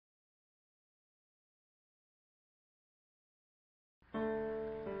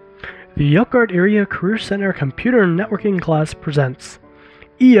The Elkhart Area Career Center Computer Networking class presents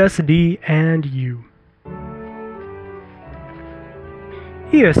ESD and You.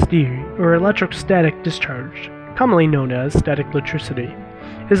 ESD, or Electrostatic Discharge, commonly known as static electricity,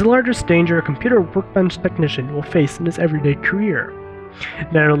 is the largest danger a computer workbench technician will face in his everyday career.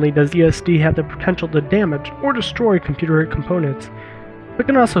 Not only does ESD have the potential to damage or destroy computer components, but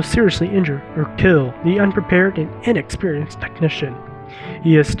can also seriously injure or kill the unprepared and inexperienced technician.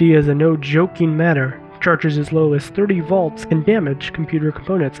 ESD is a no-joking matter. Charges as low as 30 volts can damage computer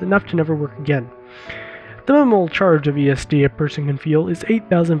components enough to never work again. The minimal charge of ESD a person can feel is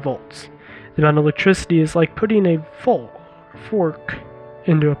 8,000 volts. The amount of electricity is like putting a fork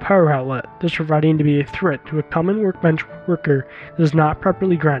into a power outlet, thus proving to be a threat to a common workbench worker that is not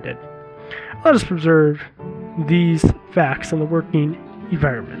properly grounded. Let us observe these facts in the working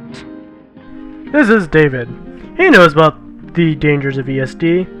environment. This is David. He knows about the dangers of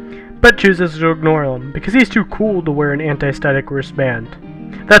ESD, but chooses to ignore them because he's too cool to wear an anti-static wristband.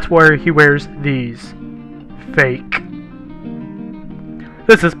 That's why he wears these. Fake.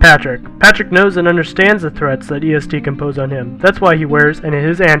 This is Patrick. Patrick knows and understands the threats that ESD can pose on him. That's why he wears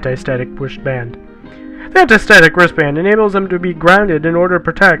his anti-static wristband. The anti-static wristband enables him to be grounded in order to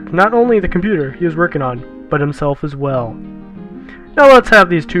protect not only the computer he is working on, but himself as well. Now let's have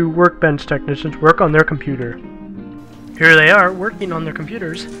these two workbench technicians work on their computer. Here they are, working on their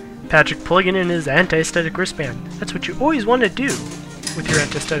computers. Patrick plugging in his anti-static wristband. That's what you always want to do with your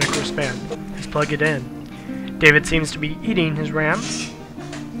anti-static wristband, is plug it in. David seems to be eating his RAM.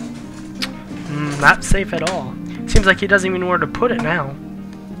 Not safe at all. Seems like he doesn't even know where to put it now.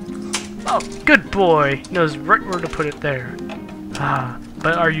 Oh, good boy! Knows right where to put it there.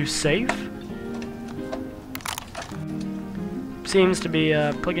 But are you safe? Seems to be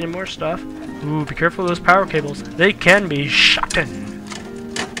plugging in more stuff. Ooh, be careful of those power cables. They can be shocking.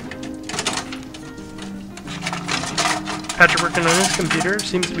 Patrick working on his computer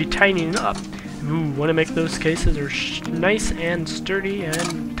seems to be tightening up. Ooh, want to make those cases are nice and sturdy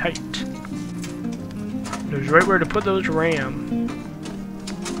and tight. Knows right where to put those RAM.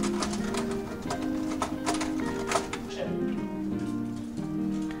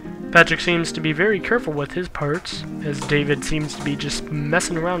 Patrick seems to be very careful with his parts, as David seems to be just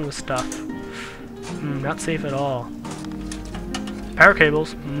messing around with stuff. Not safe at all. Power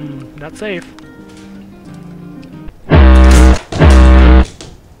cables, not safe.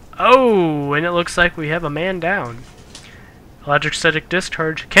 Oh, and it looks like we have a man down. Electrostatic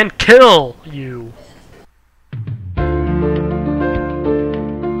discharge can kill you.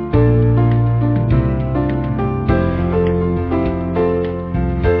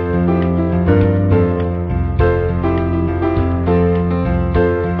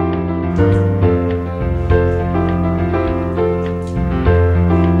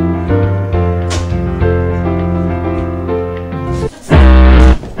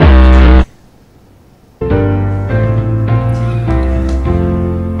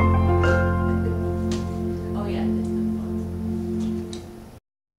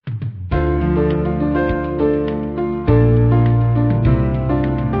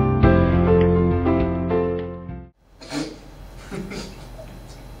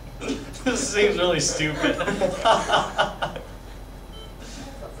 This seems really stupid.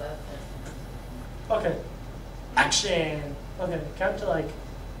 Okay. Action! Okay, count to like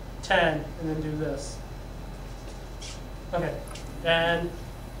 10 and then do this. Okay, and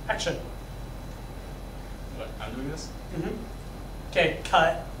action. What, I'm doing this? Okay,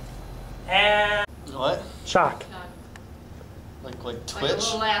 cut. And What? shock. Like Twitch? Like a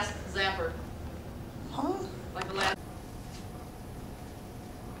little last zapper. Huh? Like a last.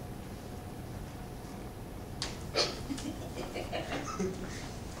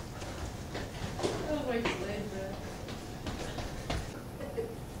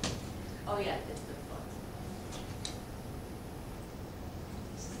 Oh yeah, it's good fun.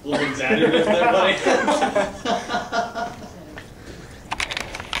 Little daddy with there, buddy.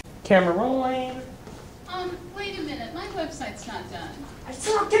 Camera rolling. Wait a minute, my website's not done. I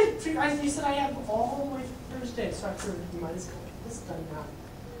still don't get it. You said I have all my Thursday, so I figured you might as well get this done now.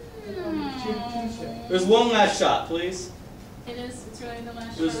 There's one last shot, please. It is, it's really the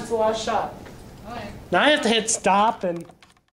last This is shot. the last shot. Okay. Now I have to hit stop and